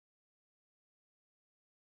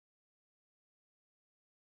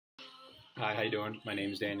Hi, how you doing? My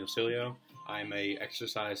name is Daniel Sileo. I'm a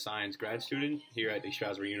exercise science grad student here at the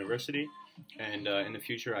Strasbourg University, and in the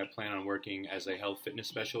future, I plan on working as a health fitness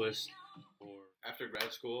specialist. Or after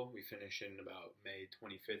grad school, we finish in about May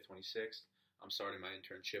 25th, 26th. I'm starting my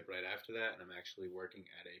internship right after that, and I'm actually working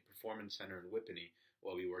at a performance center in Whippany.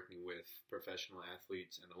 While I'll be working with professional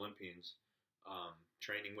athletes and Olympians,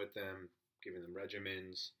 training with them, giving them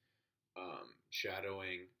regimens,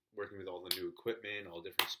 shadowing, working with all the new equipment, all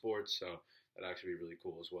different sports. So that'd actually be really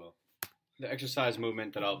cool as well. The exercise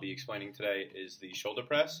movement that I'll be explaining today is the shoulder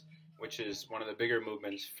press, which is one of the bigger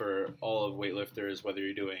movements for all of weightlifters, whether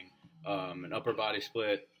you're doing an upper body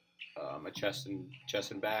split, a chest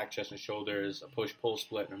and back, chest and shoulders, a push pull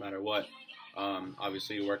split, no matter what.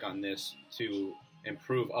 Obviously, you work on this to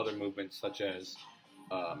improve other movements such as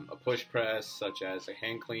a push press, such as a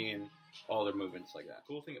hand clean, all their movements like that.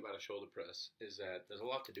 The cool thing about a shoulder press is that there's a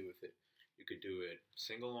lot to do with it. You could do it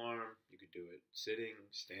single arm, you could do it sitting,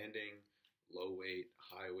 standing, low weight,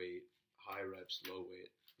 high reps, low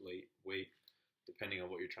weight, late weight, depending on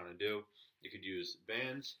what you're trying to do. You could use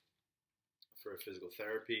bands for physical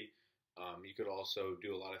therapy. You could also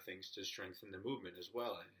do a lot of things to strengthen the movement as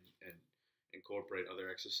well, and incorporate other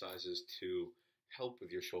exercises to help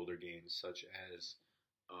with your shoulder gains, such as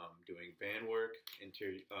doing band work,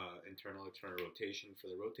 internal, external rotation for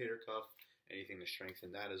the rotator cuff, anything to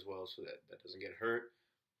strengthen that as well so that that doesn't get hurt.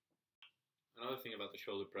 Another thing about the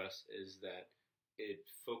shoulder press is that it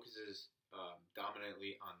focuses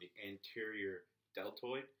dominantly on the anterior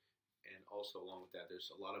deltoid, and also along with that,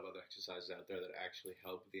 there's a lot of other exercises out there that actually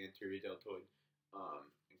help the anterior deltoid,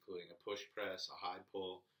 including a push press, a high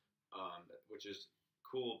pull, which is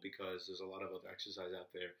cool because there's a lot of other exercises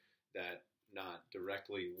out there that not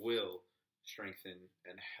directly will strengthen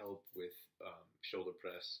and help with shoulder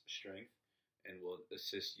press strength and will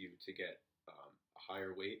assist you to get a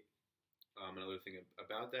higher weight. Another thing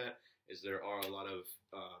about that is there are a lot of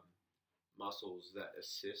muscles that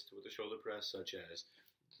assist with the shoulder press, such as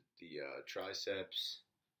the triceps,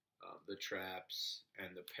 the traps,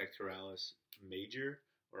 and the pectoralis major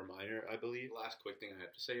or minor, I believe. The last quick thing I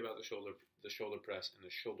have to say about the shoulder press and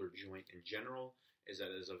the shoulder joint in general is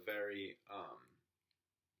that it's a very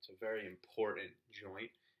important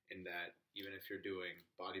joint in that even if you're doing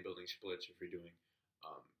bodybuilding splits, if you're doing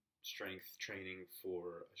strength training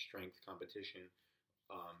for a strength competition,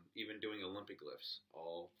 even doing Olympic lifts,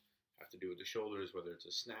 all have to do with the shoulders, whether it's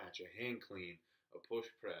a snatch, a hand clean, a push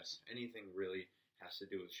press, anything really has to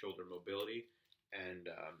do with shoulder mobility. And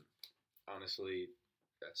honestly,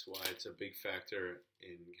 that's why it's a big factor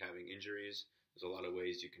in having injuries. There's a lot of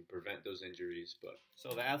ways you can prevent those injuries.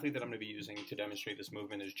 So the athlete that I'm going to be using to demonstrate this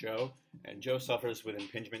movement is Joe, and Joe suffers with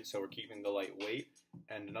impingement, so we're keeping the light weight.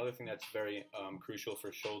 And another thing that's very crucial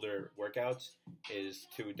for shoulder workouts is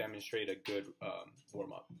to demonstrate a good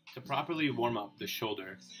warm-up. To properly warm up the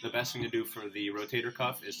shoulder, the best thing to do for the rotator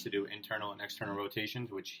cuff is to do internal and external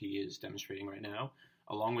rotations, which he is demonstrating right now.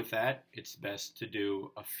 Along with that, it's best to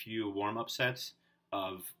do a few warm-up sets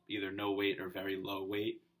of either no weight or very low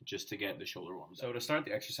weight, just to get the shoulder warmed up. So to start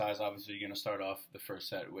the exercise, obviously you're going to start off the first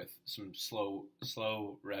set with some slow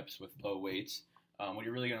reps with low weights. What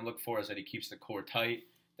you're really going to look for is that he keeps the core tight,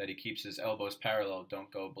 that he keeps his elbows parallel, don't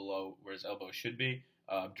go below where his elbows should be.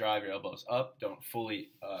 Drive your elbows up, don't fully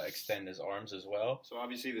extend his arms as well. So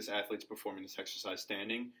obviously this athlete's performing this exercise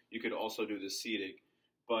standing. You could also do this seated,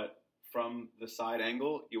 but from the side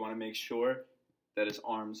angle, you want to make sure that his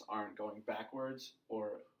arms aren't going backwards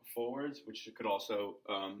or forwards, which could also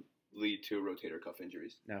lead to rotator cuff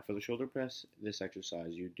injuries. Now, for the shoulder press, this exercise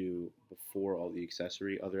you do before all the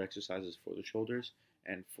other exercises for the shoulders.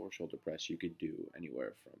 And for shoulder press, you could do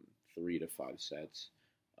anywhere from 3 to 5 sets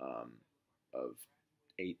of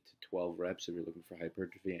 8 to 12 reps if you're looking for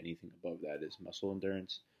hypertrophy. Anything above that is muscle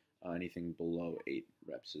endurance. Anything below 8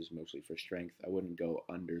 reps is mostly for strength. I wouldn't go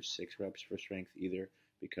under 6 reps for strength either,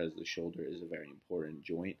 because the shoulder is a very important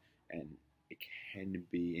joint and it can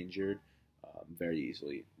be injured very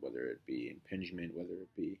easily, whether it be impingement, whether it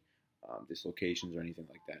be dislocations or anything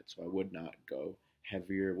like that. So I would not go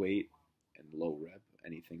heavier weight and low rep,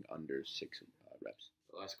 anything under 6 reps.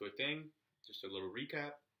 The last quick thing, just a little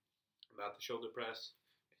recap about the shoulder press.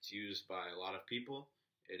 It's used by a lot of people.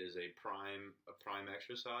 It is a prime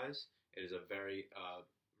exercise. It is a very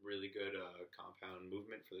really good compound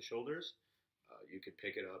movement for the shoulders. You could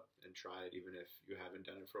pick it up and try it even if you haven't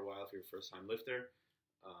done it for a while. If you're a first-time lifter,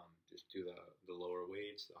 just do the lower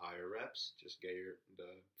weights, the higher reps. Just get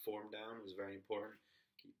the form down is very important.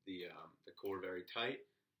 Keep the core very tight.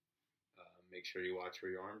 Make sure you watch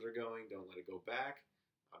where your arms are going. Don't let it go back.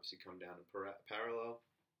 Obviously, come down and parallel.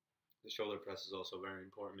 The shoulder press is also very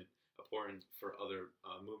important. important for other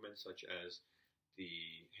movements such as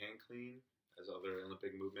the hand clean, as other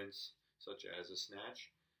Olympic movements such as a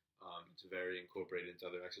snatch. It's very incorporated into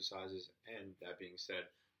other exercises, and that being said,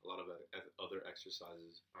 a lot of other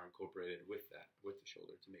exercises are incorporated with that, with the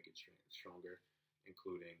shoulder to make it stronger,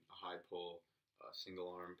 including a high pull, single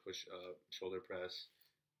arm push up, shoulder press,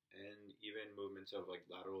 and even movements of like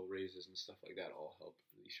lateral raises and stuff like that all help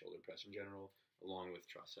the shoulder press in general, along with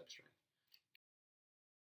tricep strength.